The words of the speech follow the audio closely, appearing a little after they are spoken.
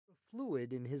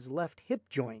fluid in his left hip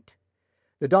joint.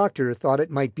 The doctor thought it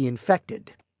might be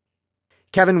infected.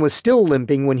 Kevin was still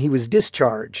limping when he was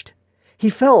discharged. He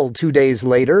fell 2 days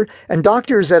later, and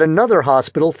doctors at another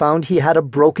hospital found he had a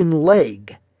broken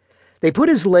leg. They put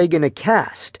his leg in a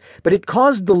cast, but it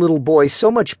caused the little boy so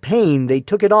much pain they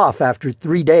took it off after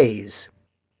 3 days.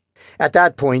 At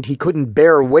that point, he couldn't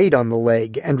bear weight on the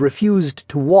leg and refused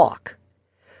to walk.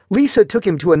 Lisa took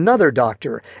him to another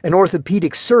doctor, an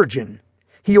orthopedic surgeon.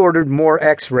 He ordered more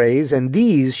x-rays, and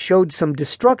these showed some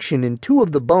destruction in 2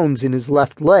 of the bones in his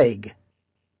left leg.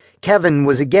 Kevin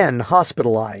was again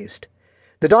hospitalized.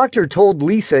 The doctor told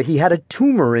Lisa he had a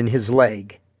tumor in his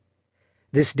leg.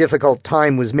 This difficult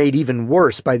time was made even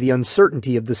worse by the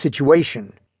uncertainty of the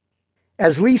situation.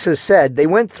 As Lisa said, they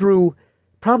went through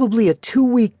probably a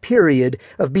 2-week period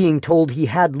of being told he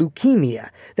had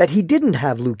leukemia, that he didn't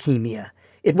have leukemia.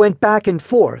 It went back and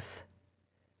forth.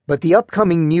 But the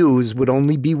upcoming news would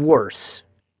only be worse.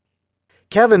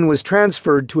 Kevin was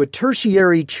transferred to a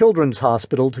tertiary children's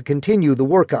hospital to continue the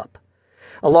workup.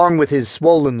 Along with his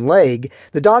swollen leg,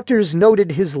 the doctors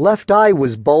noted his left eye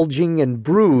was bulging and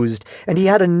bruised, and he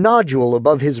had a nodule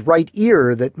above his right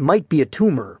ear that might be a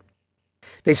tumor.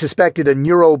 They suspected a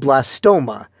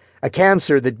neuroblastoma, a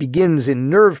cancer that begins in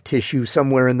nerve tissue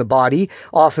somewhere in the body,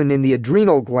 often in the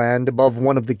adrenal gland above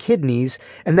one of the kidneys,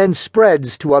 and then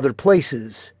spreads to other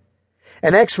places.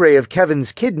 An x-ray of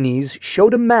Kevin's kidneys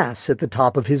showed a mass at the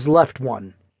top of his left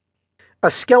one.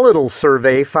 A skeletal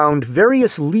survey found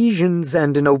various lesions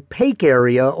and an opaque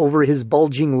area over his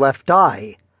bulging left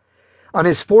eye. On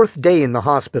his 4th day in the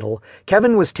hospital,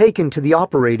 Kevin was taken to the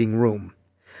operating room.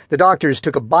 The doctors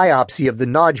took a biopsy of the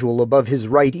nodule above his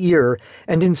right ear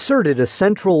and inserted a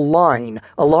central line,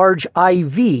 a large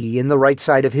IV, in the right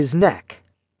side of his neck.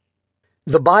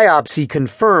 The biopsy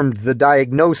confirmed the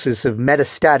diagnosis of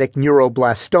metastatic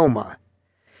neuroblastoma.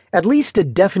 At least a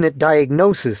definite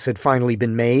diagnosis had finally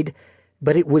been made,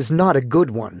 but it was not a good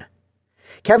one.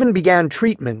 Kevin began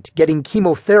treatment, getting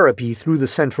chemotherapy through the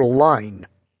central line.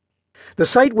 The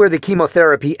site where the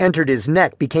chemotherapy entered his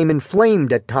neck became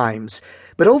inflamed at times,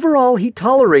 but overall he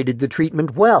tolerated the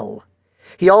treatment well.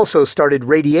 He also started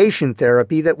radiation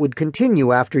therapy that would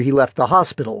continue after he left the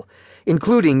hospital,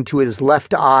 including to his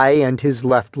left eye and his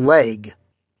left leg.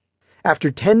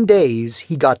 After 10 days,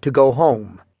 he got to go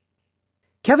home.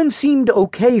 Kevin seemed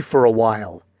okay for a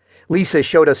while. Lisa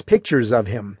showed us pictures of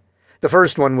him. The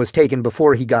first one was taken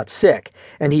before he got sick,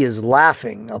 and he is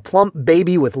laughing, a plump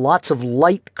baby with lots of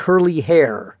light, curly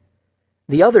hair.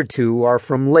 The other 2 are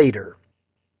from later.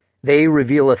 They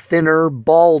reveal a thinner,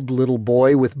 bald little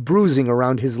boy with bruising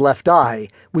around his left eye,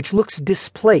 which looks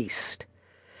displaced.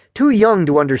 Too young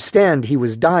to understand he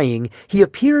was dying, he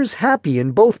appears happy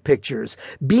in both pictures,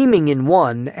 beaming in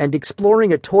one and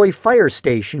exploring a toy fire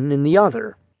station in the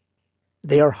other.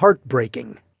 They are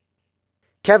heartbreaking.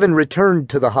 Kevin returned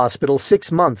to the hospital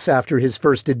 6 months after his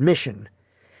first admission.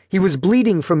 He was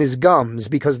bleeding from his gums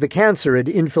because the cancer had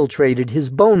infiltrated his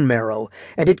bone marrow,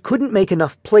 and it couldn't make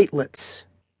enough platelets.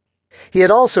 He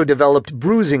had also developed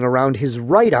bruising around his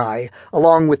right eye,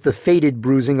 along with the faded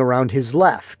bruising around his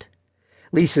left.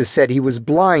 Lisa said he was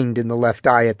blind in the left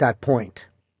eye at that point.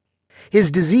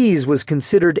 His disease was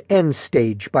considered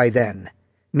end-stage by then,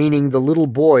 meaning the little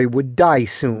boy would die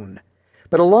soon.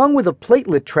 But along with a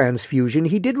platelet transfusion,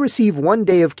 he did receive 1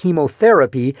 day of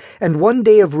chemotherapy and 1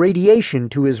 day of radiation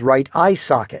to his right eye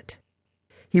socket.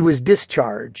 He was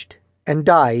discharged and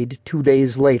died 2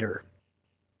 days later.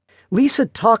 Lisa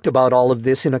talked about all of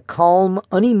this in a calm,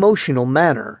 unemotional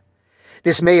manner.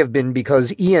 This may have been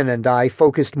because Ian and I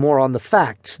focused more on the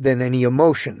facts than any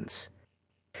emotions.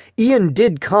 Ian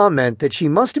did comment that she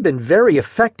must have been very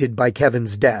affected by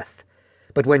Kevin's death.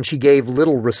 But when she gave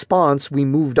little response, we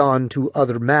moved on to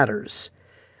other matters.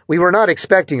 We were not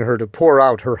expecting her to pour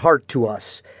out her heart to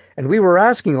us, and we were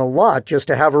asking a lot just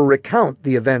to have her recount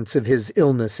the events of his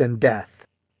illness and death.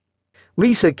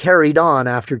 Lisa carried on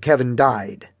after Kevin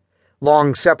died.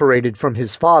 Long separated from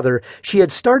his father, she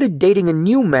had started dating a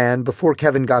new man before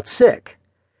Kevin got sick.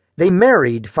 They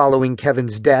married following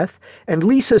Kevin's death, and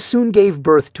Lisa soon gave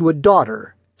birth to a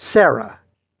daughter, Sarah.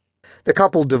 The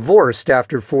couple divorced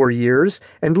after 4 years,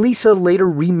 and Lisa later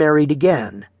remarried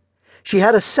again. She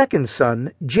had a second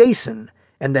son, Jason,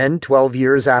 and then, 12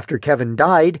 years after Kevin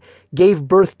died, gave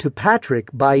birth to Patrick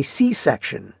by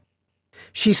C-section.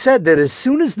 She said that as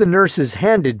soon as the nurses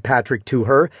handed Patrick to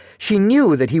her, she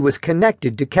knew that he was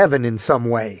connected to Kevin in some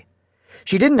way.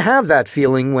 She didn't have that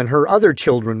feeling when her other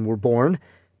children were born,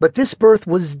 but this birth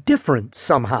was different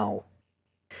somehow.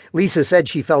 Lisa said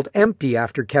she felt empty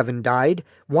after Kevin died,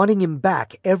 wanting him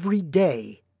back every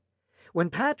day. When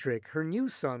Patrick, her new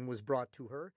son, was brought to her,